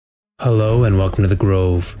Hello and welcome to the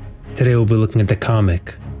Grove. Today we'll be looking at the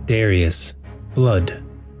comic, Darius, Blood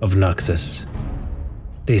of Noxus.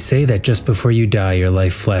 They say that just before you die, your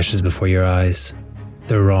life flashes before your eyes.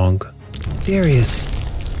 They're wrong. Darius!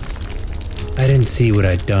 I didn't see what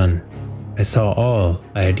I'd done. I saw all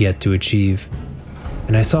I had yet to achieve,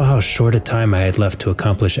 and I saw how short a time I had left to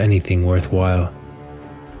accomplish anything worthwhile.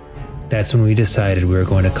 That's when we decided we were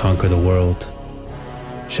going to conquer the world.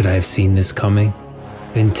 Should I have seen this coming?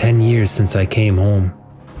 Been 10 years since I came home.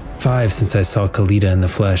 5 since I saw Khalida in the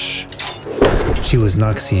flesh. She was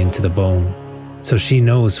Noxian to the bone, so she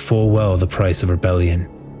knows full well the price of rebellion.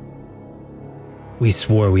 We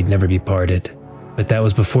swore we'd never be parted, but that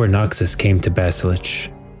was before Noxus came to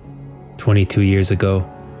Basilich. 22 years ago.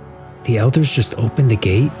 The elders just opened the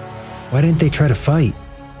gate? Why didn't they try to fight?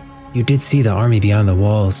 You did see the army beyond the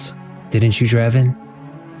walls, didn't you, Draven?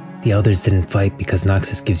 The elders didn't fight because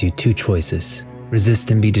Noxus gives you 2 choices.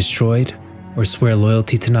 Resist and be destroyed, or swear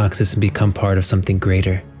loyalty to Noxus and become part of something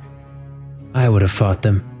greater. I would have fought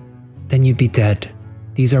them. Then you'd be dead.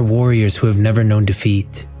 These are warriors who have never known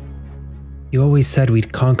defeat. You always said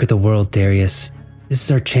we'd conquer the world, Darius. This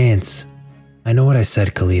is our chance. I know what I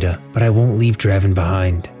said, Khalida, but I won't leave Draven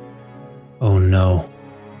behind. Oh no.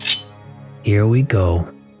 Here we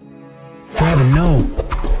go. Draven, no!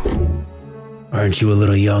 Aren't you a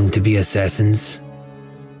little young to be assassins?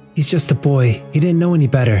 He's just a boy. He didn't know any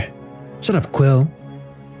better. Shut up, Quill.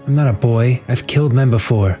 I'm not a boy. I've killed men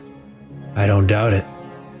before. I don't doubt it.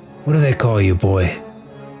 What do they call you, boy?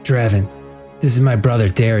 Draven. This is my brother,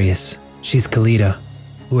 Darius. She's Khalida.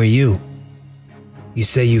 Who are you? You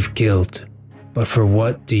say you've killed, but for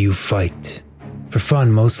what do you fight? For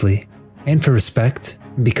fun, mostly. And for respect,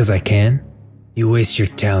 because I can. You waste your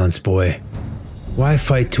talents, boy. Why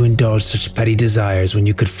fight to indulge such petty desires when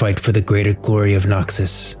you could fight for the greater glory of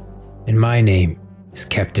Noxus? And my name is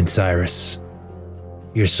Captain Cyrus.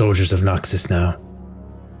 You're soldiers of Noxus now.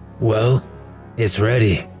 Well, it's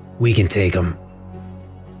ready. We can take them.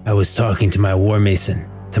 I was talking to my war mason,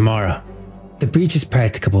 Tamara. The breach is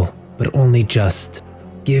practicable, but only just.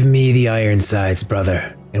 Give me the Ironsides,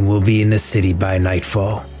 brother, and we'll be in the city by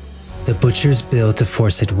nightfall. The Butcher's bill to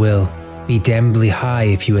force it will be damnably high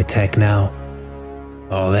if you attack now.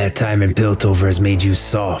 All that time in Piltover has made you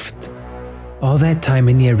soft. All that time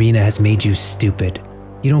in the arena has made you stupid.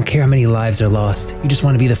 You don't care how many lives are lost, you just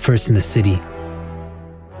want to be the first in the city.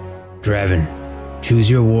 Draven, choose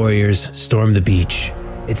your warriors, storm the beach.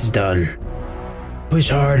 It's done. Push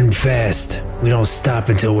hard and fast. We don't stop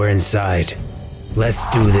until we're inside. Let's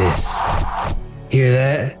do this. Hear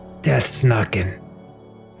that? Death's knocking.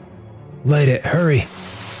 Light it, hurry.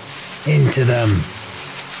 Into them.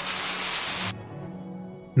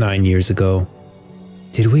 9 years ago.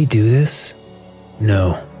 Did we do this?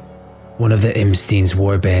 No. One of the Imstein's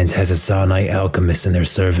warbands has a Zaunite alchemist in their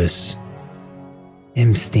service.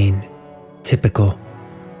 Imstein. Typical.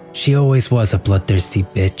 She always was a bloodthirsty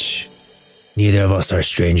bitch. Neither of us are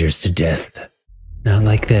strangers to death. Not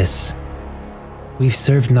like this. We've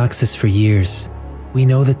served Noxus for years. We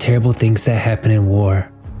know the terrible things that happen in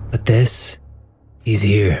war. But this? He's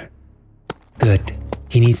here. Good.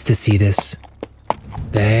 He needs to see this.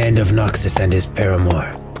 The hand of Noxus and his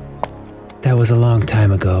paramour. That was a long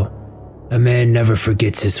time ago. A man never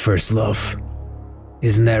forgets his first love.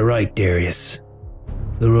 Isn't that right, Darius?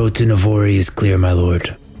 The road to Navori is clear, my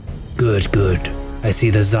lord. Good, good. I see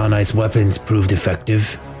the Zaunite's weapons proved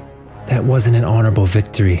effective. That wasn't an honorable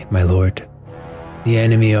victory, my lord. The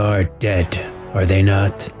enemy are dead, are they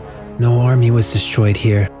not? No army was destroyed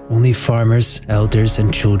here, only farmers, elders,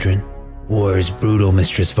 and children. War is brutal,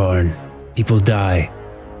 Mistress Varn. People die.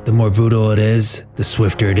 The more brutal it is, the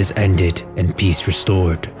swifter it is ended and peace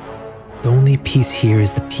restored. The only peace here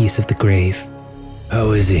is the peace of the grave.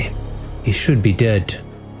 How is he? He should be dead.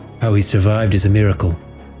 How he survived is a miracle.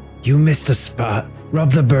 You missed a spot. Rub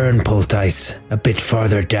the burn poultice a bit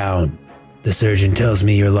farther down. The surgeon tells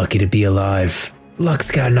me you're lucky to be alive. Luck's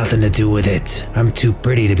got nothing to do with it. I'm too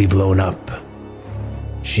pretty to be blown up.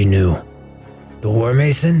 She knew. The War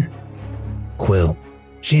Mason? Quill.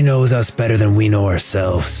 She knows us better than we know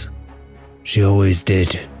ourselves. She always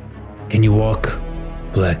did. Can you walk?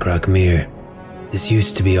 Blackrock Mere. This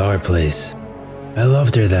used to be our place. I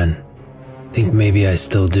loved her then. Think maybe I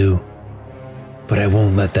still do. But I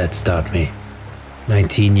won't let that stop me.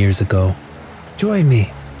 19 years ago. Join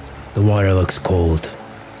me. The water looks cold,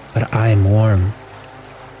 but I'm warm.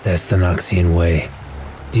 That's the Noxian way.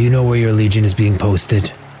 Do you know where your legion is being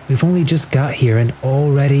posted? We've only just got here and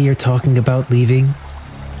already you're talking about leaving?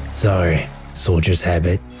 Sorry, soldier's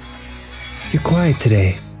habit. You're quiet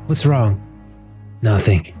today. What's wrong?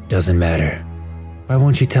 Nothing. Doesn't matter. Why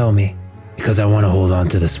won't you tell me? Because I want to hold on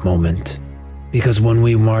to this moment. Because when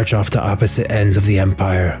we march off to opposite ends of the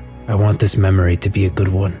Empire, I want this memory to be a good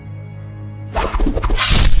one.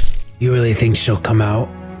 You really think she'll come out?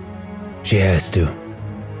 She has to.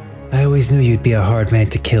 I always knew you'd be a hard man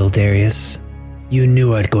to kill, Darius. You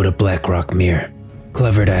knew I'd go to Blackrock Mere.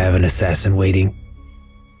 Clever to have an assassin waiting.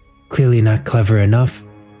 Clearly not clever enough.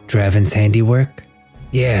 Draven's handiwork?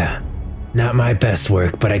 Yeah, not my best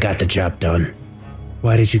work, but I got the job done.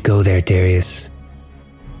 Why did you go there, Darius?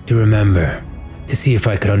 To remember. To see if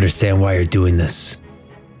I could understand why you're doing this.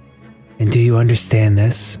 And do you understand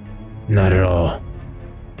this? Not at all.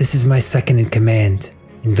 This is my second in command,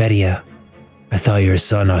 Invedia. I thought your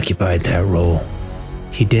son occupied that role.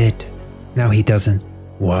 He did. Now he doesn't.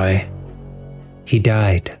 Why? He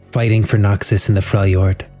died, fighting for Noxus in the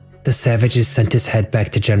Freljord. The savages sent his head back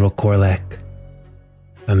to General Korlak.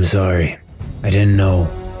 I'm sorry. I didn't know.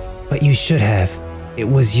 But you should have. It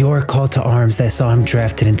was your call to arms that saw him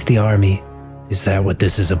drafted into the army. Is that what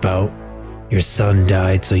this is about? Your son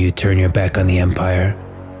died, so you turn your back on the Empire?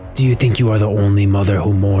 Do you think you are the only mother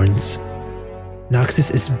who mourns?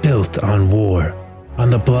 Noxus is built on war, on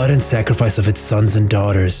the blood and sacrifice of its sons and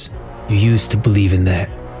daughters. You used to believe in that.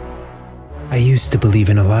 I used to believe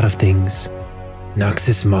in a lot of things.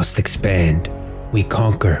 Noxus must expand. We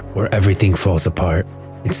conquer or everything falls apart.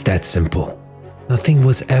 It's that simple. Nothing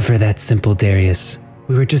was ever that simple, Darius.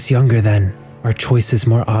 We were just younger then. Our choices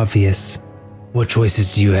more obvious. What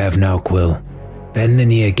choices do you have now, Quill? Bend the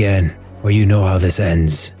knee again, or you know how this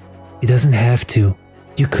ends. He doesn't have to.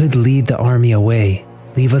 You could lead the army away.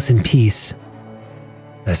 Leave us in peace.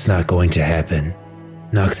 That's not going to happen.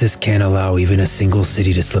 Noxus can't allow even a single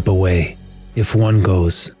city to slip away. If one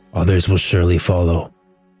goes, others will surely follow.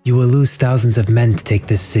 You will lose thousands of men to take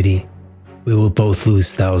this city. We will both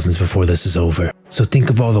lose thousands before this is over. So think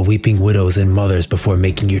of all the weeping widows and mothers before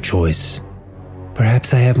making your choice.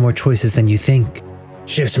 Perhaps I have more choices than you think.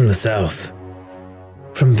 Ships from the south.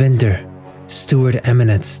 From Vinder, Steward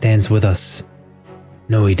Eminence stands with us.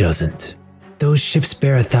 No, he doesn't. Those ships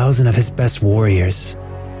bear 1,000 of his best warriors.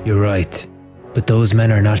 You're right, but those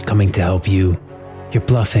men are not coming to help you. You're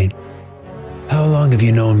bluffing. How long have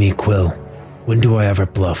you known me, Quill? When do I ever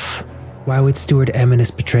bluff? Why would Steward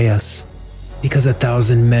Eminence betray us? Because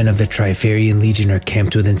 1,000 men of the Trifarian Legion are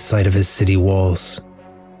camped within sight of his city walls.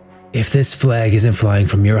 If this flag isn't flying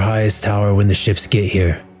from your highest tower when the ships get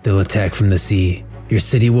here, they'll attack from the sea. Your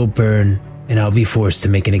city will burn, and I'll be forced to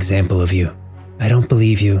make an example of you. I don't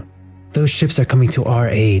believe you. Those ships are coming to our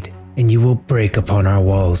aid, and you will break upon our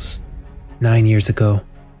walls. 9 years ago?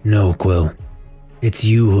 No, Quill. It's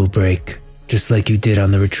you who'll break, just like you did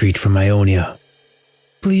on the retreat from Ionia.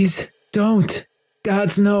 Please, don't.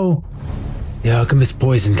 Gods, no. The alchemist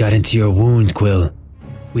poison got into your wound, Quill.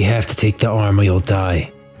 We have to take the arm or you'll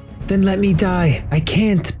die. Then let me die. I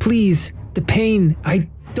can't, please. The pain, I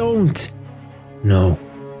don't. No.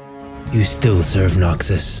 You still serve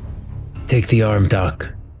Noxus. Take the arm,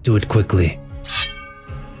 Doc. Do it quickly.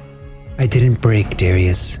 I didn't break,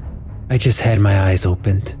 Darius. I just had my eyes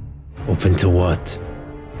opened. Open to what?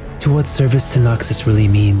 To what service to Noxus really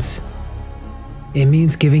means. It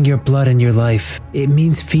means giving your blood and your life. It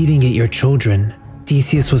means feeding it your children.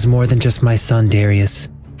 Theseus was more than just my son,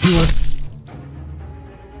 Darius.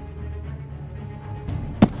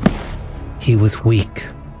 He was weak,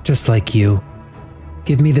 just like you.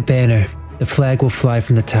 Give me the banner. The flag will fly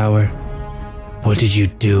from the tower. What did you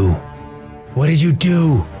do? What did you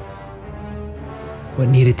do? What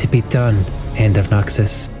needed to be done, Hand of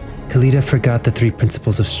Noxus? Khalida forgot the 3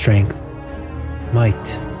 principles of strength.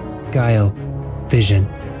 Might, guile, vision.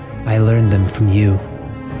 I learned them from you.